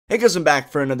Hey guys, I'm back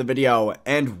for another video,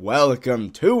 and welcome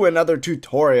to another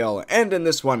tutorial. And in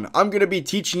this one, I'm going to be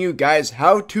teaching you guys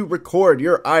how to record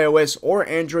your iOS or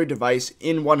Android device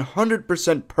in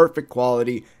 100% perfect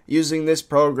quality using this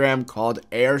program called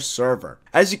Air Server.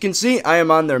 As you can see, I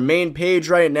am on their main page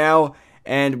right now,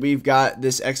 and we've got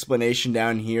this explanation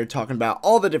down here talking about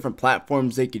all the different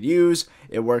platforms they could use.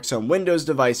 It works on Windows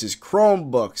devices,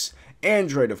 Chromebooks,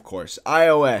 Android, of course,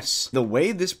 iOS. The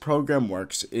way this program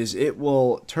works is it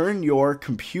will turn your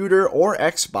computer or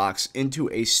Xbox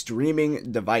into a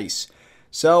streaming device.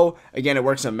 So, again, it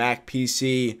works on Mac,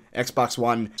 PC, Xbox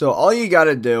One. So all you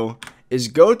gotta do is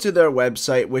go to their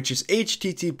website, which is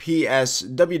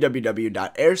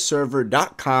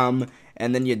https://www.airserver.com,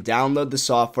 and then you download the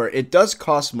software. It does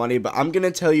cost money, but I'm gonna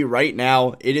tell you right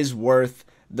now, it is worth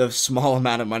the small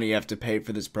amount of money you have to pay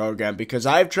for this program, because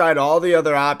I've tried all the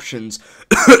other options,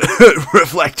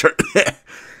 reflector,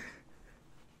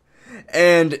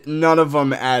 and none of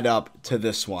them add up to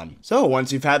this one. So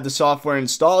once you've had the software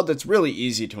installed, it's really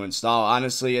easy to install.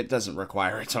 Honestly, it doesn't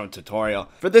require its own tutorial.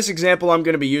 For this example, I'm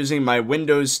going to be using my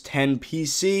Windows 10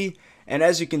 PC, and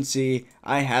as you can see,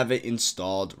 I have it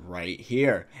installed right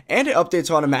here. And it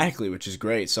updates automatically, which is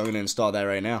great, so I'm going to install that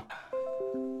right now.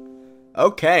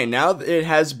 Okay, now it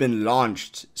has been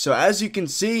launched. So as you can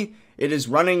see, it is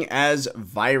running as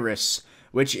Virus,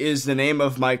 which is the name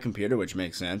of my computer, which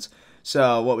makes sense.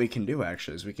 So what we can do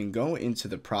actually is we can go into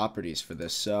the properties for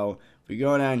this. So if we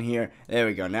go down here, there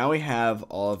we go. Now we have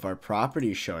all of our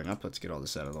properties showing up. Let's get all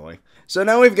this out of the way. So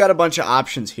now we've got a bunch of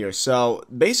options here. So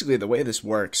basically the way this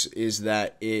works is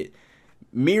that it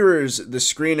mirrors the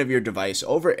screen of your device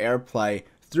over Airplay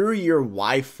through your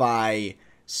Wi-Fi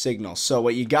signal. So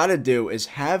what you gotta do is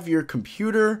have your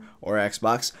computer or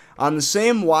Xbox on the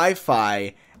same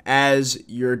Wi-Fi as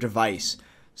your device.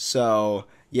 So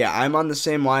yeah, I'm on the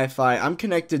same Wi-Fi. I'm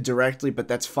connected directly, but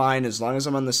that's fine as long as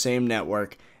I'm on the same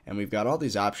network. And we've got all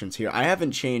these options here. I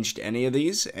haven't changed any of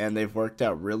these, and they've worked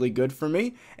out really good for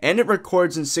me. And it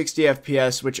records in 60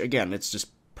 FPS, which again, it's just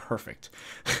perfect.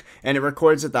 And it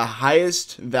records at the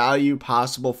highest value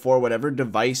possible for whatever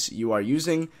device you are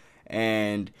using.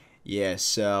 And yeah,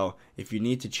 so if you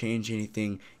need to change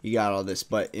anything, you got all this.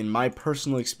 But in my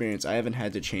personal experience, I haven't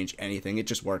had to change anything. It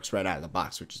just works right out of the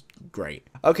box, which is great.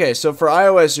 Okay, so for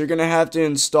iOS, you're going to have to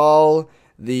install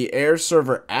the Air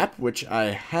Server app, which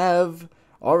I have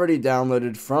already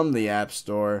downloaded from the App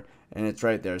Store. And it's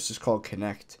right there. It's just called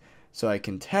Connect. So I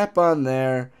can tap on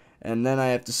there, and then I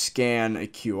have to scan a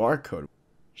QR code.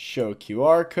 Show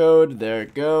QR code. There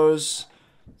it goes.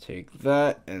 Take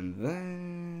that and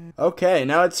then... Okay,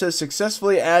 now it says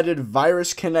successfully added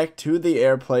Virus Connect to the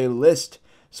Airplay list.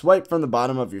 Swipe from the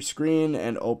bottom of your screen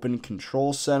and open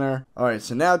Control Center. Alright,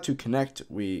 so now to connect,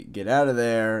 we get out of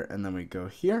there and then we go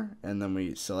here and then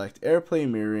we select Airplay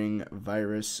Mirroring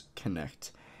Virus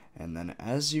Connect. And then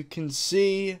as you can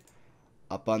see,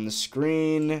 up on the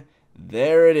screen,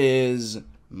 there it is,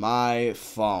 my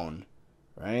phone.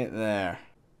 Right there.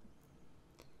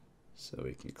 So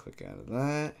we can click out of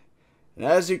that. And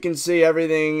as you can see,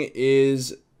 everything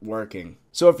is working.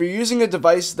 So if you're using a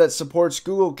device that supports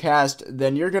Google Cast,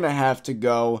 then you're going to have to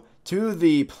go to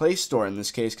the Play Store in this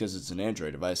case, because it's an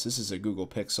Android device. This is a Google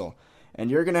Pixel.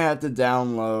 And you're going to have to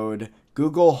download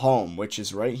Google Home, which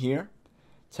is right here.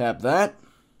 Tap that.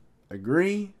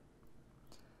 Agree.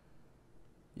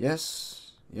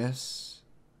 Yes. Yes.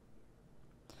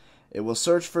 It will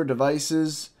search for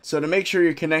devices. So to make sure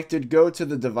you're connected, go to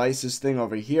the devices thing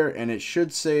over here, and it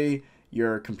should say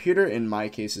your computer. In my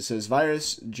case, it says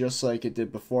Virus, just like it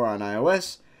did before on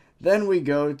iOS. Then we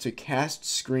go to cast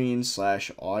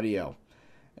screen/audio.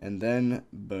 And then,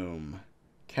 boom,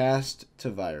 cast to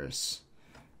Virus.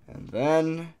 And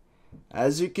then,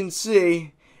 as you can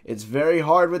see, it's very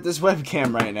hard with this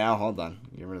webcam right now. Hold on,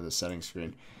 get rid of the settings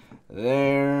screen.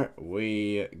 There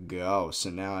we go. So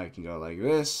now I can go like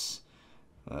this,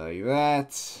 like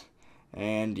that,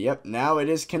 and yep, now it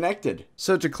is connected.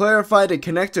 So to clarify, to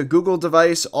connect a Google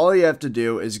device, all you have to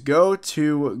do is go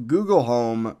to Google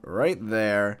Home right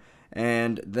there,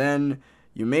 and then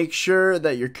you make sure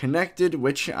that you're connected,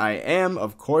 which I am,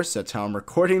 of course, that's how I'm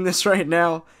recording this right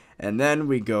now. And then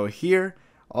we go here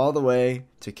all the way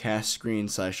to cast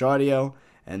screen/audio,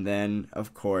 and then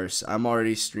of course I'm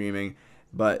already streaming,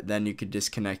 but then you could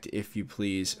disconnect if you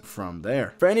please from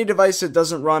there. For any device that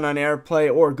doesn't run on Airplay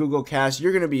or Google Cast,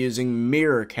 you're going to be using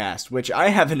Mirrorcast, which I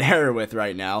have an error with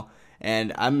right now,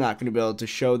 and I'm not going to be able to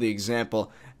show the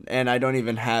example, and I don't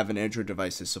even have an Android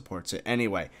device that supports it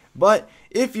anyway. But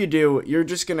if you do, you're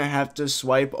just going to have to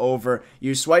swipe over.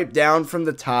 You swipe down from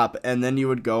the top, and then you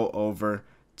would go over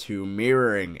to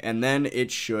mirroring, and then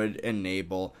it should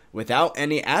enable without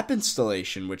any app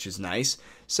installation, which is nice.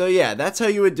 So yeah, that's how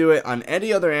you would do it on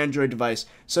any other Android device.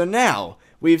 So now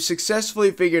we've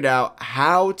successfully figured out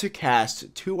how to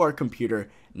cast to our computer.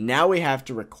 Now we have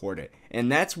to record it,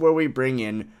 and that's where we bring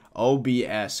in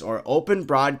OBS, or Open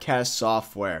Broadcast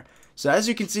Software. So as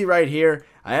you can see right here,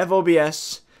 I have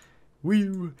OBS.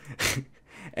 Woo!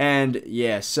 And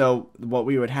yeah, so what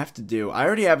we would have to do, I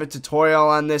already have a tutorial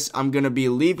on this. I'm going to be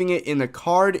leaving it in the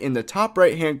card in the top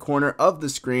right hand corner of the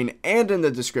screen and in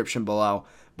the description below.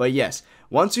 But yes,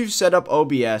 once you've set up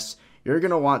OBS, you're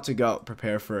going to want to go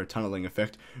prepare for a tunneling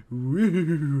effect.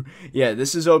 Woo! Yeah,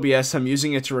 this is OBS. I'm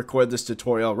using it to record this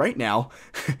tutorial right now.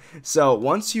 So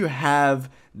once you have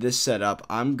this set up,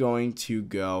 I'm going to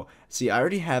go, see, I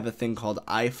already have a thing called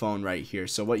iPhone right here.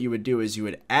 So what you would do is you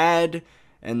would add,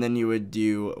 and then you would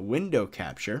do window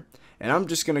capture, and I'm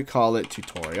just going to call it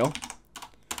tutorial.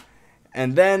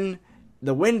 And then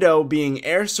the window being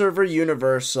Air Server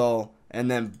Universal,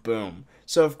 and then boom.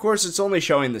 So of course it's only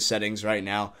showing the settings right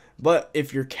now, but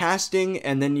if you're casting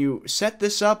and then you set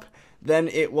this up, then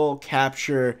it will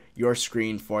capture your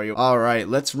screen for you. Alright,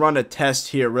 let's run a test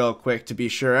here real quick to be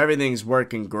sure everything's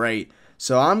working great.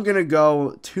 So I'm going to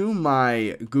go to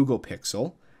my Google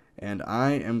Pixel, and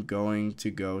I am going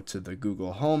to go to the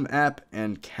Google Home app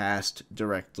and cast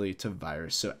directly to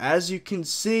Virus. So as you can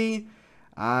see,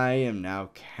 I am now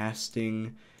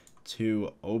casting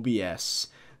to OBS.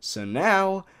 So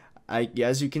now,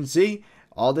 as you can see,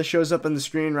 all that shows up on the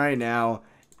screen right now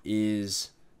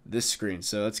is this screen.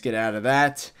 So let's get out of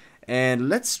that, and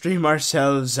let's stream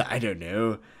ourselves, I don't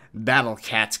know, Battle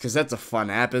Cats, because that's a fun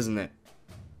app, isn't it?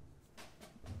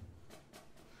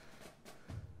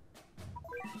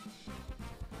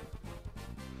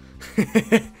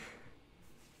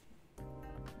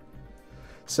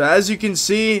 So as you can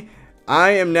see,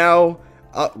 I am now,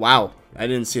 wow, I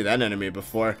didn't see that enemy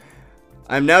before.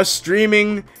 I'm now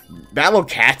streaming Battle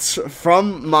Cats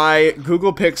from my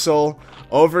Google Pixel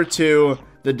over to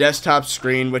the desktop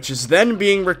screen, which is then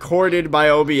being recorded by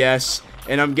OBS,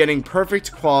 and I'm getting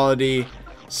perfect quality,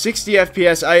 60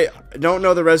 FPS. I don't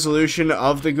know the resolution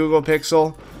of the Google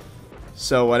Pixel,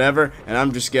 so whatever, and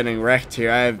I'm just getting wrecked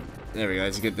here. There we go,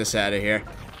 let's get this out of here.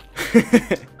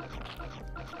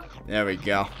 There we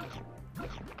go.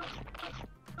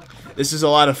 This is a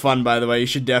lot of fun, by the way. You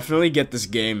should definitely get this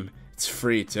game. It's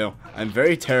free, too. I'm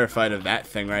very terrified of that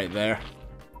thing right there.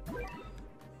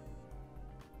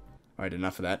 Alright,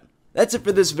 enough of that. That's it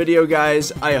for this video,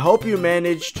 guys. I hope you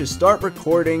managed to start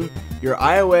recording your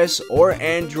iOS or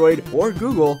Android or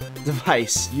Google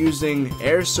device using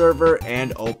Air Server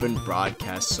and Open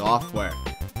Broadcast Software.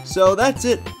 So that's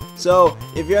it. So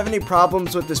if you have any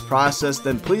problems with this process,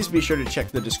 then please be sure to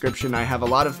check the description. I have a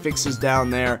lot of fixes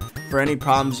down there for any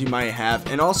problems you might have,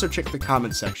 and also check the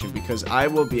comment section because I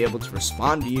will be able to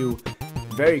respond to you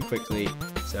very quickly.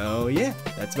 So yeah,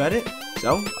 that's about it.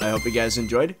 So I hope you guys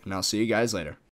enjoyed, and I'll see you guys later.